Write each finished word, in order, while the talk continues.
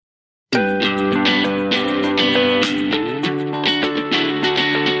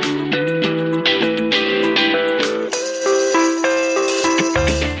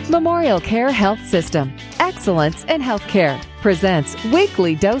Care Health System. Excellence in Healthcare presents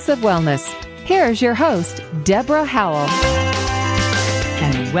Weekly Dose of Wellness. Here's your host, Deborah Howell.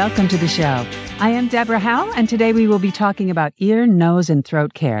 And welcome to the show. I am Deborah Howell, and today we will be talking about ear, nose, and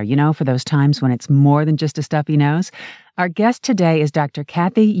throat care. You know, for those times when it's more than just a stuffy nose. Our guest today is Dr.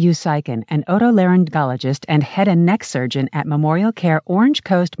 Kathy Usaikin, an otolaryngologist and head and neck surgeon at Memorial Care Orange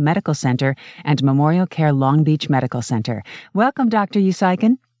Coast Medical Center and Memorial Care Long Beach Medical Center. Welcome, Dr.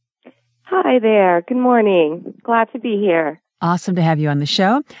 Usaikin. Hi there. Good morning. Glad to be here. Awesome to have you on the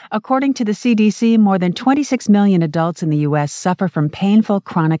show. According to the CDC, more than 26 million adults in the U.S. suffer from painful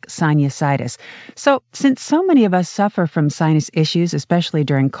chronic sinusitis. So, since so many of us suffer from sinus issues, especially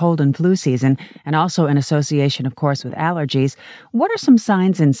during cold and flu season, and also in association, of course, with allergies, what are some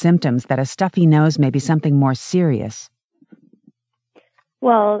signs and symptoms that a stuffy nose may be something more serious?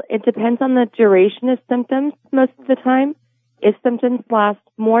 Well, it depends on the duration of symptoms most of the time. If symptoms last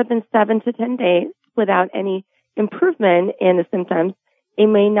more than 7 to 10 days without any improvement in the symptoms, it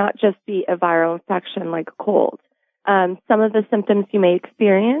may not just be a viral infection like a cold. Some of the symptoms you may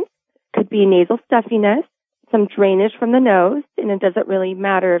experience could be nasal stuffiness, some drainage from the nose, and it doesn't really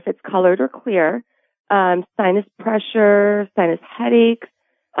matter if it's colored or clear, sinus pressure, sinus headaches,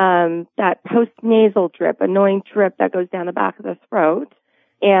 that post-nasal drip, annoying drip that goes down the back of the throat,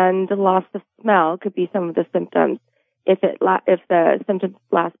 and the loss of smell could be some of the symptoms if the symptoms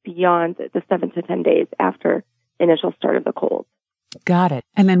last beyond the 7 to 10 days after initial start of the cold. Got it.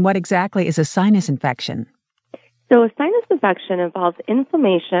 And then what exactly is a sinus infection? So a sinus infection involves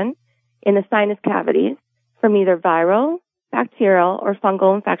inflammation in the sinus cavities from either viral, bacterial, or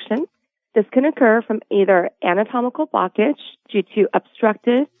fungal infections. This can occur from either anatomical blockage due to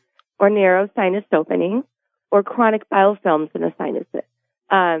obstructed or narrow sinus openings or chronic biofilms in the sinuses,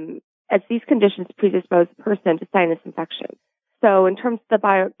 as these conditions predispose a person to sinus infection. So in terms of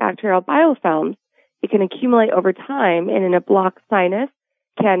the bacterial biofilms, it can accumulate over time and in a blocked sinus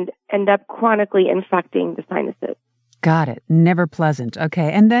can end up chronically infecting the sinuses. Got it. Never pleasant.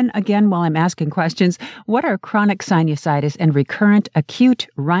 Okay. And then again, while I'm asking questions, what are chronic sinusitis and recurrent acute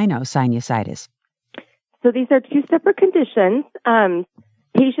rhinosinusitis? So these are two separate conditions.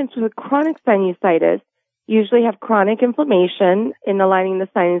 Patients with chronic sinusitis usually have chronic inflammation in the lining of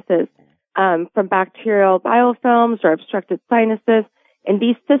the sinuses from bacterial biofilms or obstructed sinuses. And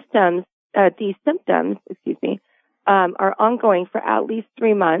these symptoms, are ongoing for at least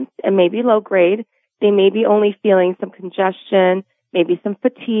 3 months and may be low grade. They may be only feeling some congestion, maybe some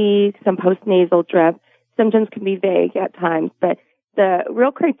fatigue, some postnasal drip. Symptoms can be vague at times, but the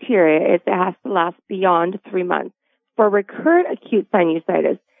real criteria is it has to last beyond 3 months. For recurrent acute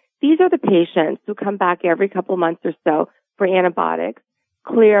sinusitis, these are the patients who come back every couple months or so for antibiotics,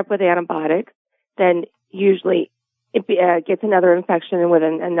 clear up with antibiotics, then usually it gets another infection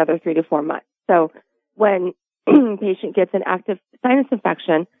within another 3 to 4 months. So when a patient gets an active sinus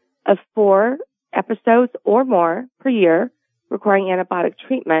infection of 4 episodes or more per year requiring antibiotic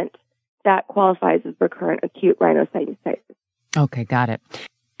treatment, that qualifies as recurrent acute rhinosinusitis. Okay, got it.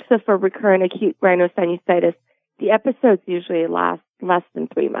 So for recurrent acute rhinosinusitis, the episodes usually last less than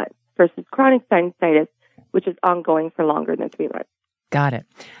 3 months versus chronic sinusitis, which is ongoing for longer than 3 months. Got it.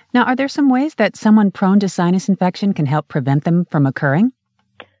 Now, are there some ways that someone prone to sinus infection can help prevent them from occurring?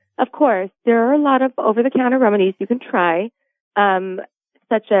 Of course. There are a lot of over-the-counter remedies you can try,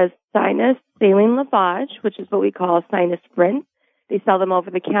 such as sinus saline lavage, which is what we call sinus rinse. They sell them over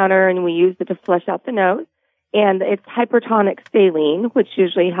the counter, and we use it to flush out the nose. And it's hypertonic saline, which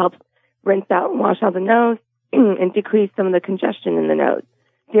usually helps rinse out and wash out the nose and decrease some of the congestion in the nose.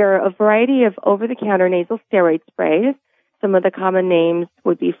 There are a variety of over-the-counter nasal steroid sprays. Some of the common names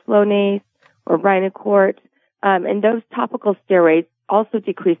would be Flonase or Rhinocort, and those topical steroids also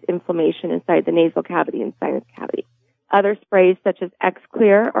decrease inflammation inside the nasal cavity and sinus cavity. Other sprays such as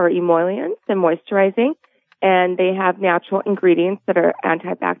X-Clear are emollients and moisturizing, and they have natural ingredients that are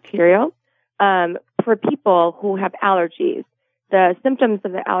antibacterial. For people who have allergies, the symptoms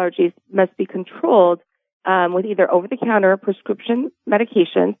of the allergies must be controlled with either over-the-counter prescription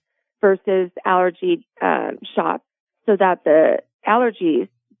medications versus allergy shots, so that the allergies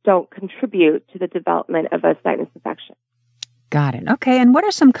don't contribute to the development of a sinus infection. Got it. Okay. And what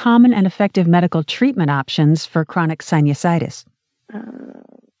are some common and effective medical treatment options for chronic sinusitis?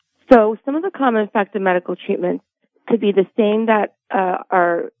 So some of the common effective medical treatments could be the same that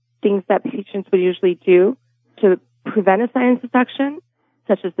are things that patients would usually do to prevent a sinus infection,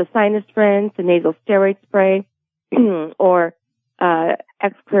 such as the sinus rinse, the nasal steroid spray, or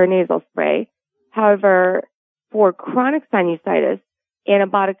X-Clear nasal spray. However, for chronic sinusitis,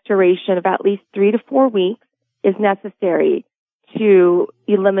 antibiotic duration of at least 3 to 4 weeks is necessary to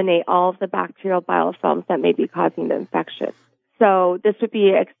eliminate all of the bacterial biofilms that may be causing the infection. So this would be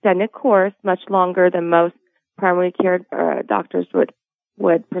an extended course, much longer than most primary care doctors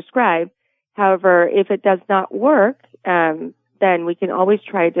would prescribe. However, if it does not work, then we can always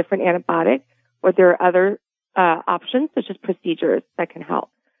try a different antibiotic, or there are other options such as procedures that can help.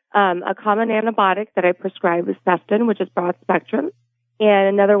 A common antibiotic that I prescribe is Ceftin, which is broad spectrum, and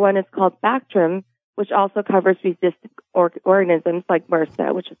another one is called Bactrim, which also covers resistant organisms like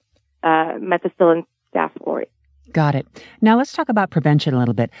MRSA, which is methicillin staph aureus. Got it. Now let's talk about prevention a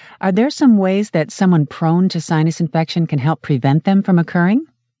little bit. Are there some ways that someone prone to sinus infection can help prevent them from occurring?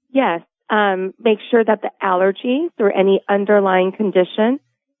 Yes. Make sure that the allergies or any underlying condition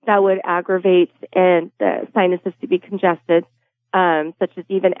that would aggravate and the sinuses to be congested, such as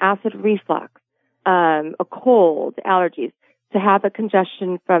even acid reflux, a cold, allergies, to have a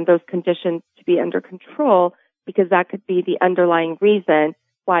congestion from those conditions to be under control, because that could be the underlying reason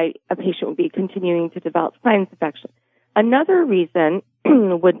why a patient would be continuing to develop sinus infection. Another reason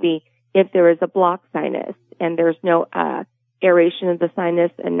would be if there is a blocked sinus and there's no aeration of the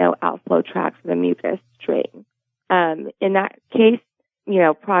sinus and no outflow tract for the mucus drain. In that case,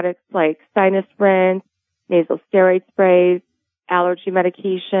 products like sinus rinse, nasal steroid sprays, allergy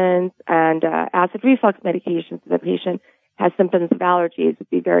medications, and acid reflux medications if the patient has symptoms of allergies would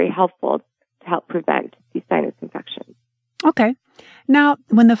be very helpful to help prevent these sinus infections. Okay. Now,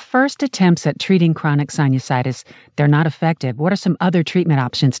 when the first attempts at treating chronic sinusitis, they're not effective, what are some other treatment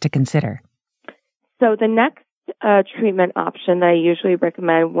options to consider? So the next treatment option that I usually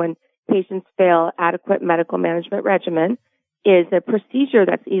recommend when patients fail adequate medical management regimen is a procedure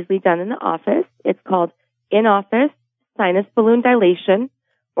that's easily done in the office. It's called in-office sinus balloon dilation,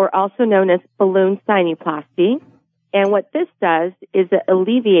 or also known as balloon sinuplasty. And what this does is it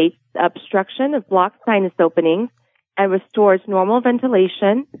alleviates the obstruction of blocked sinus openings and restores normal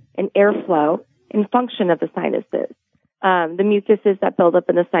ventilation and airflow and function of the sinuses. The mucuses that build up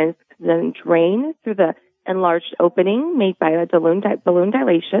in the sinus then drain through the enlarged opening made by a balloon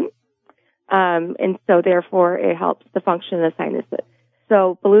dilation. And so therefore it helps the function of the sinuses.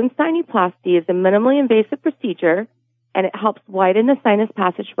 So balloon sinuplasty is a minimally invasive procedure, and it helps widen the sinus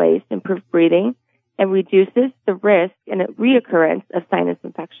passageways, improve breathing, and reduces the risk and reoccurrence of sinus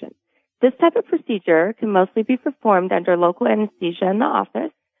infection. This type of procedure can mostly be performed under local anesthesia in the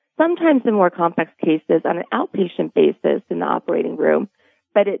office, sometimes in more complex cases on an outpatient basis in the operating room,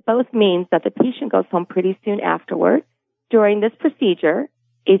 but it both means that the patient goes home pretty soon afterward. During this procedure,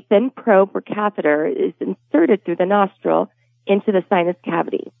 a thin probe or catheter is inserted through the nostril into the sinus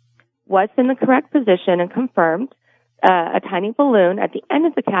cavity. Once in the correct position and confirmed, a tiny balloon at the end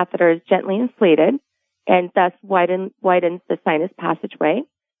of the catheter is gently inflated and thus widens the sinus passageway.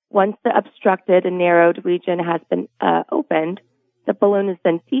 Once the obstructed and narrowed region has been opened, the balloon is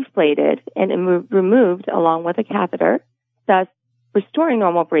then deflated and removed along with a catheter, thus restoring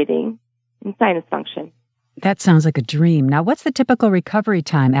normal breathing and sinus function. That sounds like a dream. Now, what's the typical recovery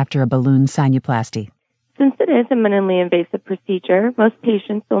time after a balloon sinuplasty? Since it is a minimally invasive procedure, most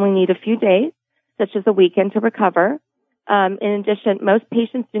patients only need a few days, such as a weekend, to recover. In addition, most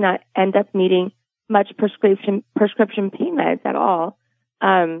patients do not end up needing much prescription pain meds at all.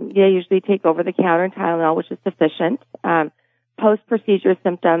 They usually take over-the-counter Tylenol, which is sufficient. Post-procedure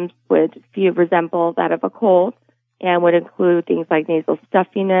symptoms would resemble that of a cold and would include things like nasal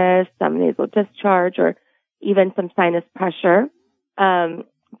stuffiness, some nasal discharge, or even some sinus pressure.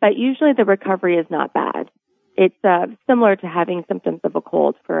 But usually the recovery is not bad. It's similar to having symptoms of a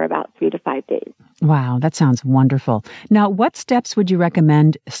cold for about 3 to 5 days. Wow, that sounds wonderful. Now, what steps would you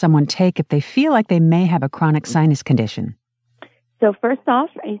recommend someone take if they feel like they may have a chronic sinus condition? So first off,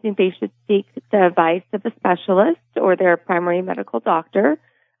 I think they should seek the advice of a specialist or their primary medical doctor.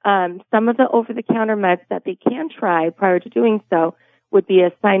 Some of the over-the-counter meds that they can try prior to doing so would be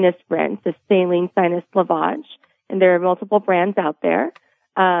a sinus rinse, a saline sinus lavage, and there are multiple brands out there.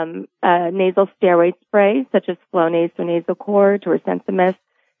 A nasal steroid spray, such as Flonase or Nasacort or Sensimus,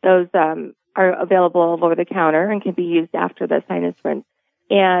 those are available all over the counter and can be used after the sinus rinse.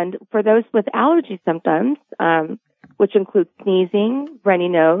 And for those with allergy symptoms, which include sneezing, runny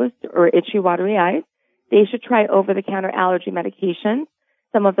nose, or itchy, watery eyes, they should try over-the-counter allergy medications.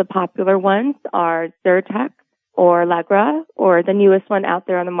 Some of the popular ones are Zyrtec or Allegra, or the newest one out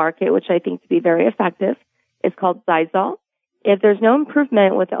there on the market, which I think to be very effective, is called Xyzal. If there's no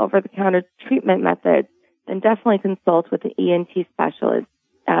improvement with the over-the-counter treatment methods, then definitely consult with an ENT specialist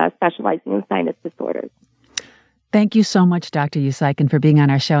specializing in sinus disorders. Thank you so much, Dr. Usykin, for being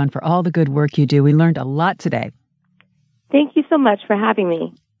on our show and for all the good work you do. We learned a lot today. Thank you so much for having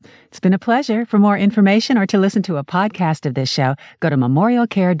me. It's been a pleasure. For more information or to listen to a podcast of this show, go to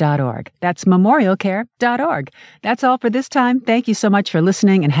memorialcare.org. That's memorialcare.org. That's all for this time. Thank you so much for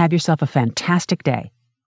listening and have yourself a fantastic day.